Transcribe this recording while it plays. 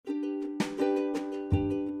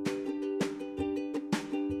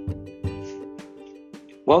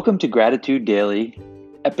Welcome to Gratitude Daily,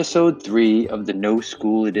 episode 3 of the No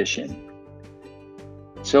School edition.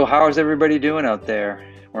 So how's everybody doing out there?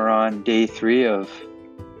 We're on day 3 of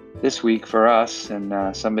this week for us,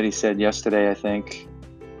 and somebody said yesterday, I think,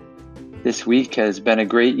 this week has been a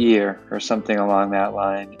great year or something along that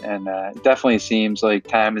line, and it definitely seems like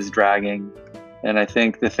time is dragging, and I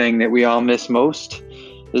think the thing that we all miss most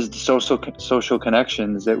is the social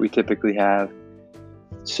connections that we typically have.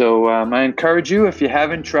 So I encourage you, if you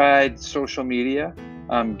haven't tried social media,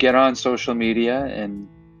 get on social media and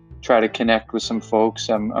try to connect with some folks.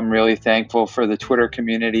 I'm really thankful for the Twitter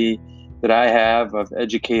community that I have of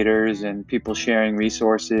educators and people sharing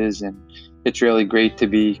resources, and it's really great to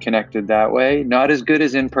be connected that way. Not as good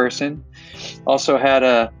as in person. Also had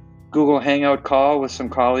a Google Hangout call with some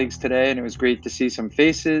colleagues today, and it was great to see some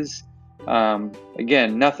faces.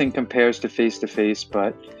 Again, nothing compares to face-to-face,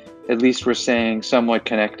 but at least we're staying somewhat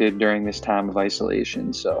connected during this time of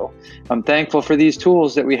isolation. So I'm thankful for these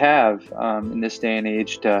tools that we have in this day and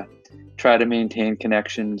age to try to maintain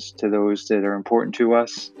connections to those that are important to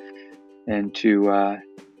us and to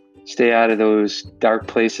stay out of those dark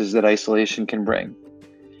places that isolation can bring.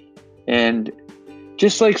 And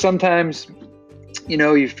just like sometimes,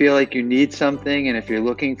 you feel like you need something, and if you're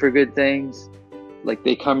looking for good things, like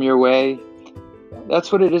they come your way.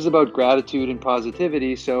 That's what it is about gratitude and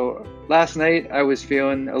positivity. So last night I was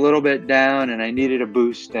feeling a little bit down and I needed a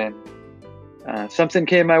boost, and something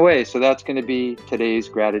came my way. So that's going to be today's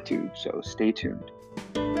gratitude. So stay tuned.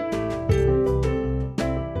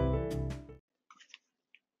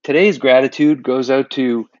 Today's gratitude goes out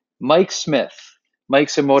to Mike Smith.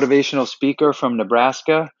 Mike's a motivational speaker from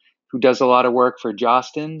Nebraska who does a lot of work for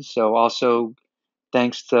Jostens. So also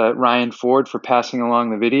thanks to Ryan Ford for passing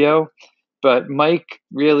along the video. But Mike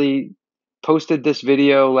really posted this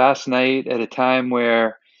video last night at a time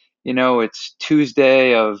where, it's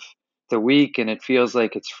Tuesday of the week and it feels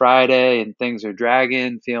like it's Friday and things are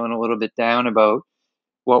dragging, feeling a little bit down about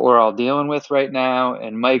what we're all dealing with right now.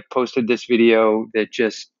 And Mike posted this video that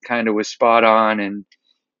just kind of was spot on and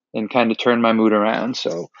kind of turned my mood around.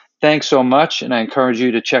 So thanks so much. And I encourage you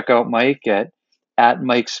to check out Mike at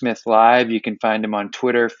Mike Smith Live. You can find him on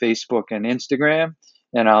Twitter, Facebook, and Instagram.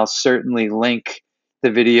 And I'll certainly link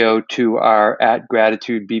the video to our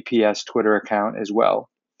 @GratitudeBPS Twitter account as well.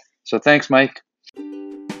 So thanks, Mike.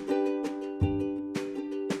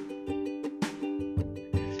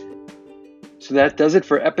 So that does it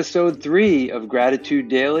for episode 3 of Gratitude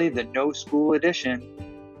Daily, the No School edition.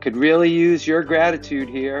 Could really use your gratitude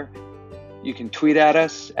here. You can tweet at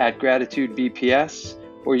us @GratitudeBPS,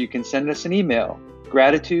 or you can send us an email,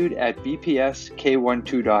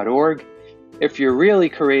 gratitude@bpsk12.org. If you're really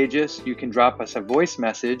courageous, you can drop us a voice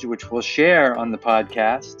message, which we'll share on the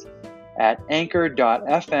podcast at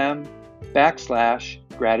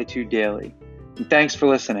anchor.fm/gratitude daily. And thanks for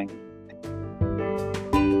listening.